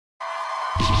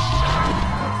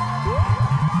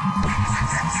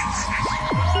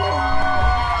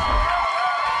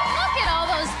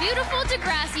Beautiful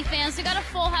Degrassi fans, we got a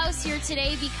full house here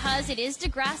today because it is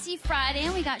Degrassi Friday,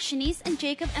 and we got Shanice and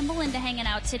Jacob and Melinda hanging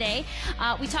out today.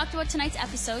 We talked about tonight's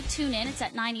episode. Tune in. It's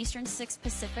at 9 Eastern, 6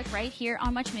 Pacific, right here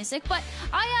on Much Music. But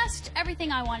I asked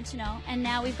everything I wanted to know, and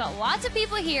now we've got lots of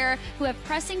people here who have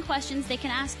pressing questions. They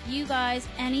can ask you guys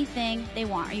anything they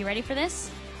want. Are you ready for this?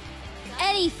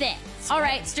 Anything. All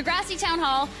right, it's Degrassi Town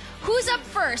Hall. Who's up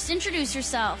first? Introduce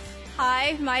yourself.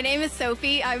 Hi, my name is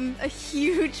Sophie. I'm a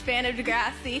huge fan of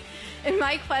Degrassi. And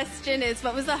my question is,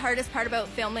 what was the hardest part about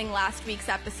filming last week's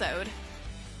episode?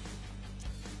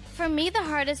 For me, the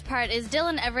hardest part is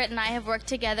Dylan Everett and I have worked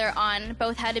together on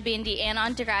both How to Be Indie and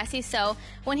on Degrassi. So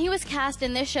when he was cast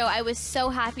in this show, I was so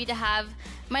happy to have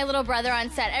my little brother on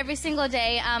set every single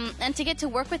day. And to get to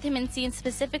work with him in scenes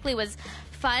specifically was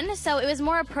fun. So it was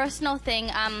more a personal thing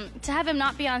to have him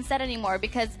not be on set anymore,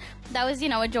 because that was,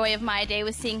 a joy of my day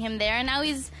was seeing him there. And now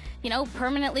he's,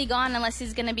 permanently gone unless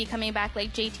he's going to be coming back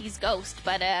like JT's ghost.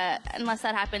 But unless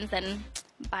that happens, then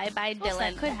bye-bye, Dylan.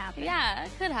 That could happen. Yeah,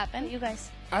 it could happen. You guys?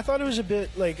 I thought it was a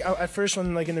bit, at first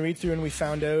when, in the read-through and we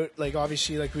found out,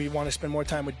 obviously, we want to spend more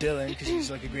time with Dylan because he's,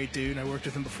 a great dude and I worked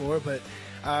with him before. But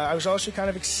I was also kind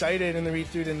of excited in the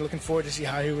read-through and looking forward to see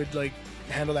how he would,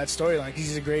 handle that storyline, because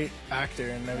he's a great actor,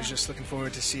 and I was just looking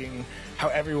forward to seeing how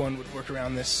everyone would work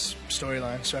around this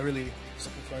storyline. So I really was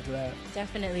looking forward to that.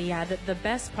 Definitely, yeah. The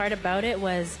best part about it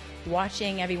was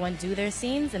watching everyone do their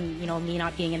scenes, and me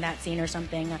not being in that scene or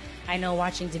something. I know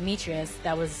watching Demetrius,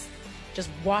 that was just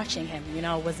watching him,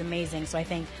 was amazing. So I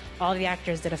think all the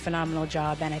actors did a phenomenal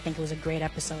job, and I think it was a great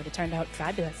episode. It turned out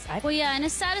fabulous. Well, yeah, and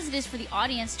as sad as it is for the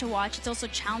audience to watch, it's also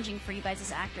challenging for you guys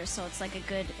as actors, so it's a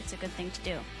good thing to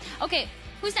do. Okay,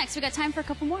 who's next? We got time for a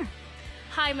couple more.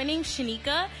 Hi, my name's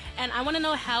Shanika, and I want to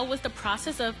know, how was the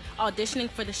process of auditioning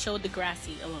for the show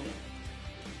Degrassi alone?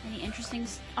 Any interesting?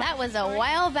 That was a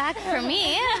while back for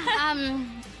me.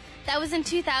 That was in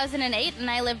 2008, and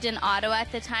I lived in Ottawa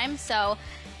at the time, so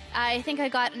I think I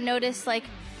got notice a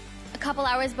couple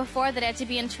hours before that I had to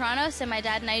be in Toronto, so my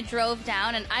dad and I drove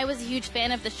down, and I was a huge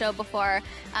fan of the show before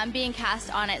being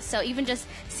cast on it, so even just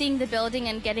seeing the building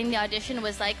and getting the audition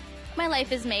was my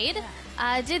life is made.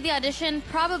 Did the audition,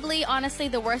 probably honestly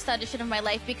the worst audition of my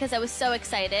life because I was so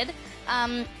excited,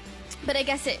 but I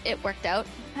guess it worked out,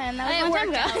 and that was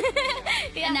one time ago.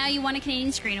 Yeah. And now you won a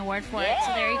Canadian Screen Award for it,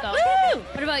 so there you go. Woo!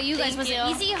 What about you guys? Was it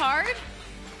easy, hard?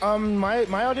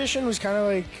 My audition was kind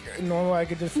of normal. I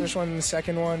did the first one and the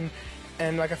second one,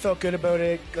 and I felt good about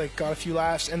it, got a few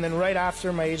laughs, and then right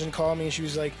after my agent called me, she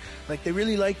was like they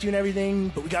really liked you and everything,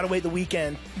 but we gotta wait the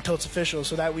weekend until it's official.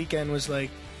 So that weekend was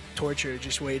torture,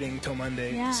 just waiting till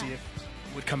Monday to see if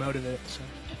it would come out of it. So.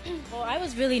 Well, I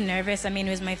was really nervous. I mean,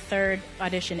 it was my third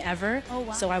audition ever. Oh,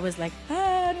 wow. So I was I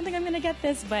don't think I'm gonna get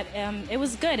this, but it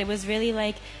was good. It was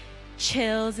really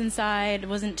chills inside. It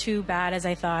wasn't too bad as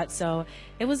I thought, so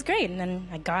it was great. And then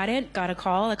I got a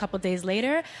call a couple days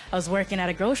later. I was working at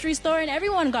a grocery store, and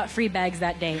everyone got free bags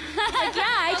that day.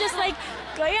 I just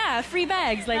free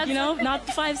bags, not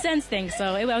the 5 cents thing.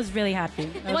 So I was really happy.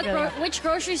 Which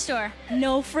grocery store?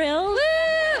 No Frills. Woo!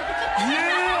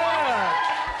 Yeah!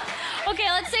 Okay,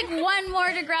 let's take one more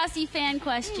Degrassi fan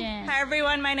question. Hi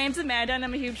everyone, my name's Amanda, and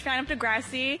I'm a huge fan of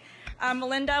Degrassi.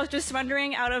 Melinda, I was just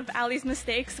wondering, out of Allie's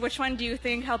mistakes, which one do you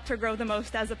think helped her grow the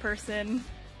most as a person?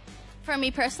 For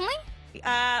me personally?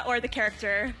 Or the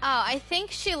character? Oh, I think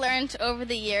she learned over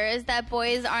the years that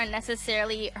boys aren't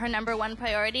necessarily her #1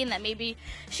 priority, and that maybe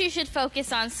she should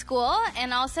focus on school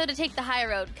and also to take the high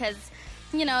road, because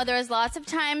there was lots of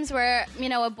times where,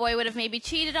 a boy would have maybe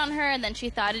cheated on her, and then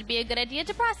she thought it'd be a good idea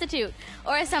to prostitute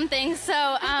or something. So,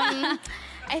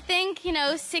 I think,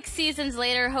 6 seasons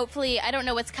later, hopefully, I don't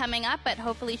know what's coming up, but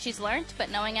hopefully she's learned. But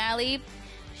knowing Allie,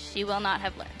 she will not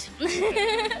have learned.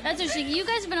 That's interesting. You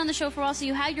guys have been on the show for a while, so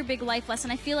you had your big life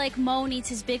lesson. I feel like Mo needs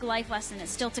his big life lesson.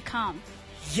 It's still to come.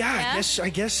 Yeah, I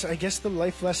guess the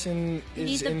life lesson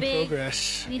is in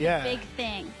progress. You need the big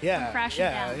thing. Yeah, crashing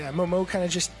down. yeah. Mo kind of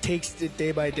just takes it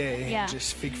day by day. Yeah. And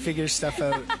just figures stuff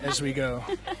out as we go.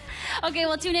 Okay,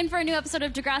 well, tune in for a new episode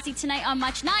of Degrassi tonight on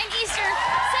Much, 9 Eastern, 6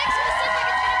 Pacific.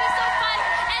 It's going to be so fun.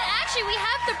 And actually, we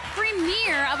have the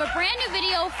premiere of a brand new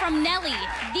video from Nelly,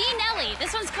 the Nelly.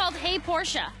 This one's called Hey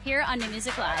Portia, here on New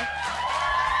Music Live.